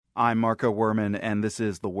I'm Marco Werman, and this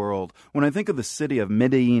is The World. When I think of the city of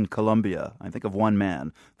Medellin, Colombia, I think of one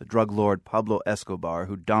man, the drug lord Pablo Escobar,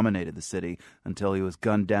 who dominated the city until he was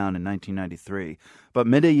gunned down in 1993. But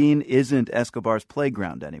Medellin isn't Escobar's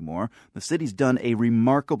playground anymore. The city's done a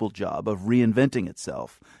remarkable job of reinventing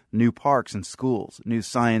itself. New parks and schools, new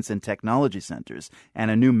science and technology centers,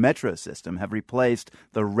 and a new metro system have replaced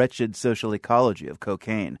the wretched social ecology of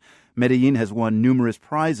cocaine. Medellin has won numerous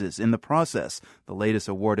prizes in the process, the latest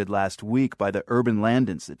awarded last week by the Urban Land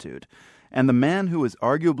Institute. And the man who is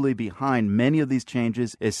arguably behind many of these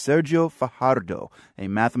changes is Sergio Fajardo, a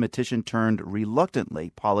mathematician turned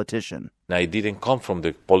reluctantly politician. I didn't come from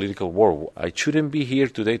the political world. I shouldn't be here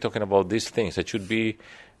today talking about these things. I should be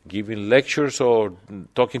giving lectures or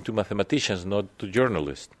talking to mathematicians, not to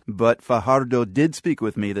journalists. But Fajardo did speak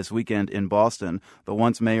with me this weekend in Boston. The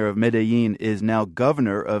once mayor of Medellin is now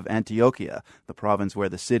governor of Antioquia, the province where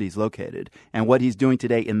the city's located. And what he's doing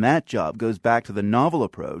today in that job goes back to the novel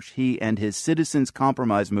approach he and his Citizens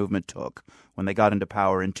Compromise movement took when they got into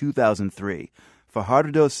power in 2003.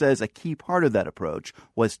 Fajardo says a key part of that approach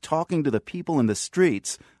was talking to the people in the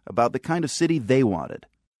streets about the kind of city they wanted.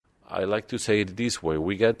 I like to say it this way.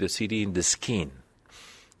 We got the city in the skin.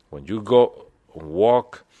 When you go,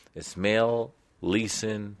 walk, smell,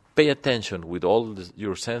 listen, pay attention with all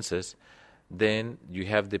your senses, then you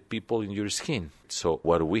have the people in your skin. So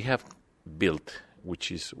what we have built, which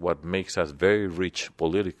is what makes us very rich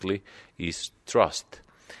politically, is trust.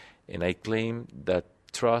 And I claim that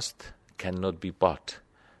trust cannot be bought,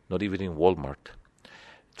 not even in Walmart.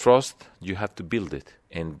 Trust, you have to build it.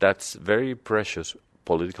 And that's very precious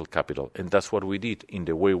political capital, and that's what we did in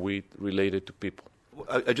the way we related to people.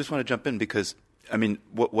 I just want to jump in because, I mean,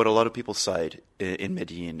 what a lot of people cite in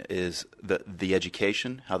Medellin is the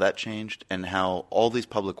education, how that changed, and how all these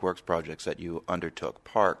public works projects that you undertook,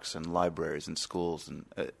 parks and libraries and schools and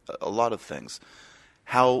a lot of things,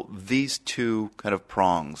 how these two kind of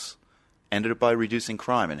prongs ended up by reducing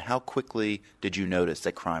crime, and how quickly did you notice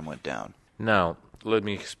that crime went down? Now, let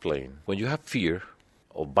me explain. When you have fear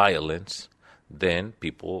or violence, then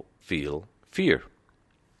people feel fear.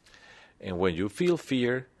 And when you feel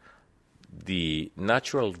fear, the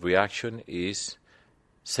natural reaction is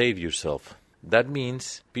save yourself. That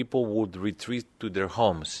means people would retreat to their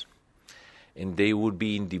homes, and they would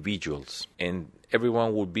be individuals, and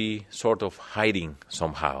everyone would be sort of hiding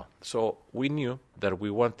somehow. So we knew that we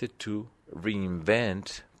wanted to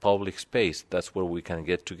reinvent public space. That's where we can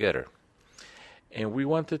get together. And we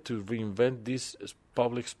wanted to reinvent this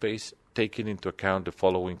public space taking into account the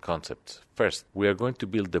following concepts. First, we are going to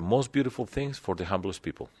build the most beautiful things for the humblest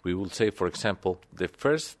people. We will say, for example, the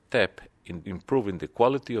first step in improving the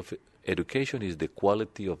quality of education is the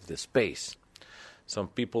quality of the space. Some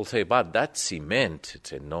people say, but that's cement. I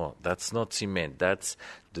say, no, that's not cement. That's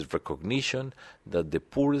the recognition that the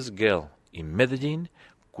poorest girl in Medellin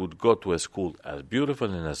could go to a school as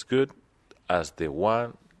beautiful and as good as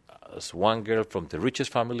one girl from the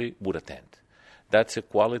richest family would attend. That's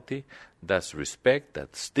equality, that's respect,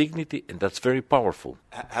 that's dignity, and that's very powerful.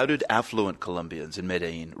 How did affluent Colombians in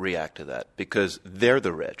Medellin react to that? Because they're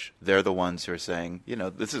the rich. They're the ones who are saying, you know,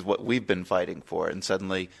 this is what we've been fighting for, and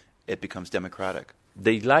suddenly it becomes democratic.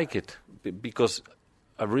 They like it because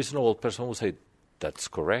a reasonable person will say, that's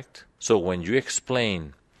correct. So when you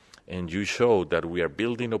explain and you show that we are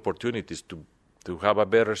building opportunities to have a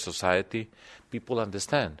better society, people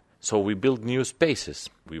understand. So we build new spaces.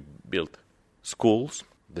 We built schools,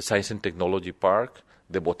 the Science and Technology Park,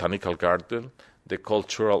 the Botanical Garden, the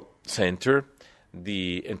Cultural Center,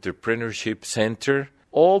 the Entrepreneurship Center,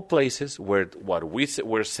 all places where what we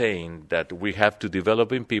were saying that we have to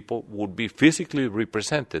develop in people would be physically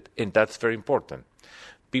represented, and that's very important.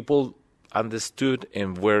 People understood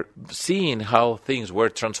and were seeing how things were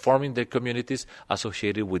transforming their communities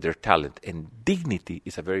associated with their talent, and dignity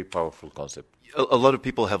is a very powerful concept. A lot of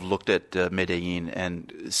people have looked at Medellin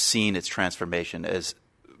and seen its transformation as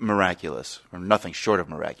miraculous, or nothing short of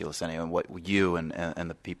miraculous anyway, what you and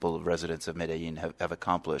the people, residents of Medellin have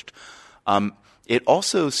accomplished. It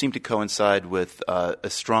also seemed to coincide with a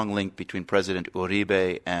strong link between President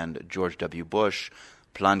Uribe and George W. Bush,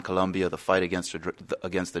 Plan Colombia, the fight against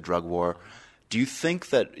the drug war. Do you think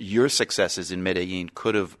that your successes in Medellin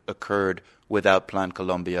could have occurred without Plan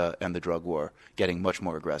Colombia and the drug war getting much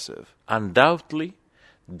more aggressive? Undoubtedly,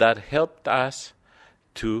 that helped us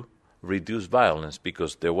to reduce violence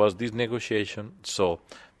because there was this negotiation. So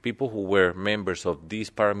people who were members of these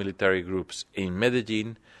paramilitary groups in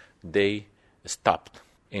Medellin, they stopped.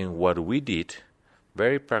 And what we did,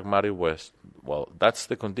 very pragmatic, was, well, that's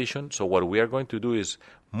the condition. So what we are going to do is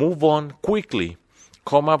move on quickly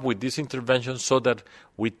come up with this intervention so that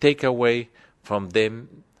we take away from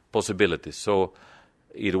them possibilities. So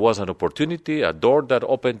it was an opportunity, a door that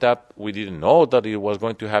opened up. We didn't know that it was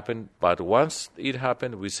going to happen, but once it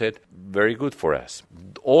happened, we said, very good for us.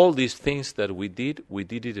 All these things that we did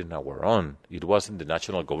it on our own. It wasn't the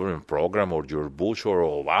national government program or George Bush or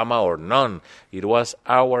Obama or none. It was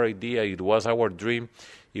our idea, it was our dream,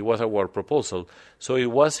 it was our proposal. So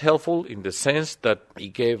it was helpful in the sense that it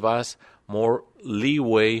gave us more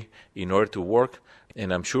leeway in order to work.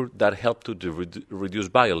 And I'm sure that helped to reduce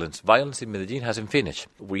violence. Violence in Medellin hasn't finished.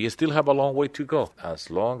 We still have a long way to go. As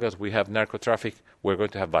long as we have narco-traffic, we're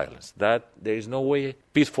going to have violence. There is no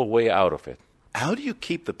peaceful way out of it. How do you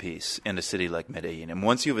keep the peace in a city like Medellin? And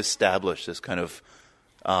once you've established this kind of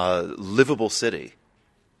livable city,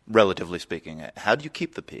 relatively speaking, how do you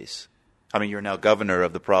keep the peace? I mean, you're now governor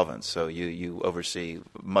of the province, so you oversee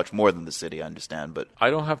much more than the city, I understand. But I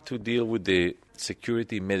don't have to deal with the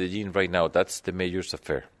security in Medellin right now. That's the mayor's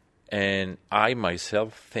affair. And I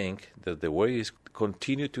myself think that the way is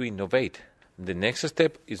continue to innovate. The next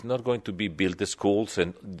step is not going to be build the schools,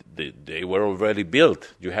 and they were already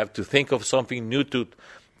built. You have to think of something new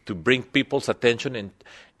to bring people's attention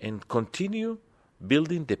and continue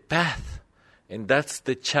building the path. And that's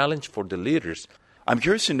the challenge for the leaders. I'm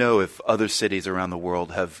curious to know if other cities around the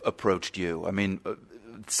world have approached you. I mean,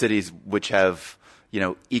 cities which have,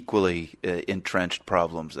 equally entrenched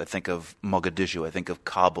problems. I think of Mogadishu. I think of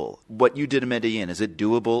Kabul. What you did in Medellin, is it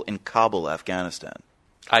doable in Kabul, Afghanistan?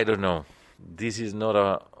 I don't know. This is not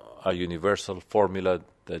a universal formula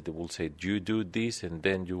that will say, you do this and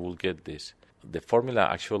then you will get this. The formula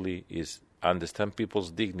actually is understand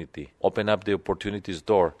people's dignity, open up the opportunities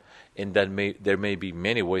door, and there may be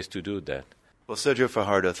many ways to do that. Well, Sergio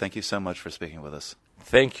Fajardo, thank you so much for speaking with us.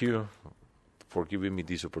 Thank you for giving me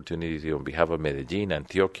this opportunity on behalf of Medellin,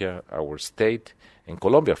 Antioquia, our state, and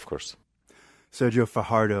Colombia, of course. Sergio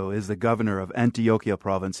Fajardo is the governor of Antioquia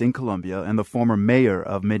province in Colombia and the former mayor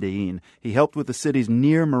of Medellin. He helped with the city's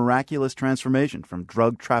near-miraculous transformation from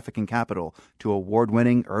drug trafficking capital to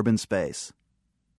award-winning urban space.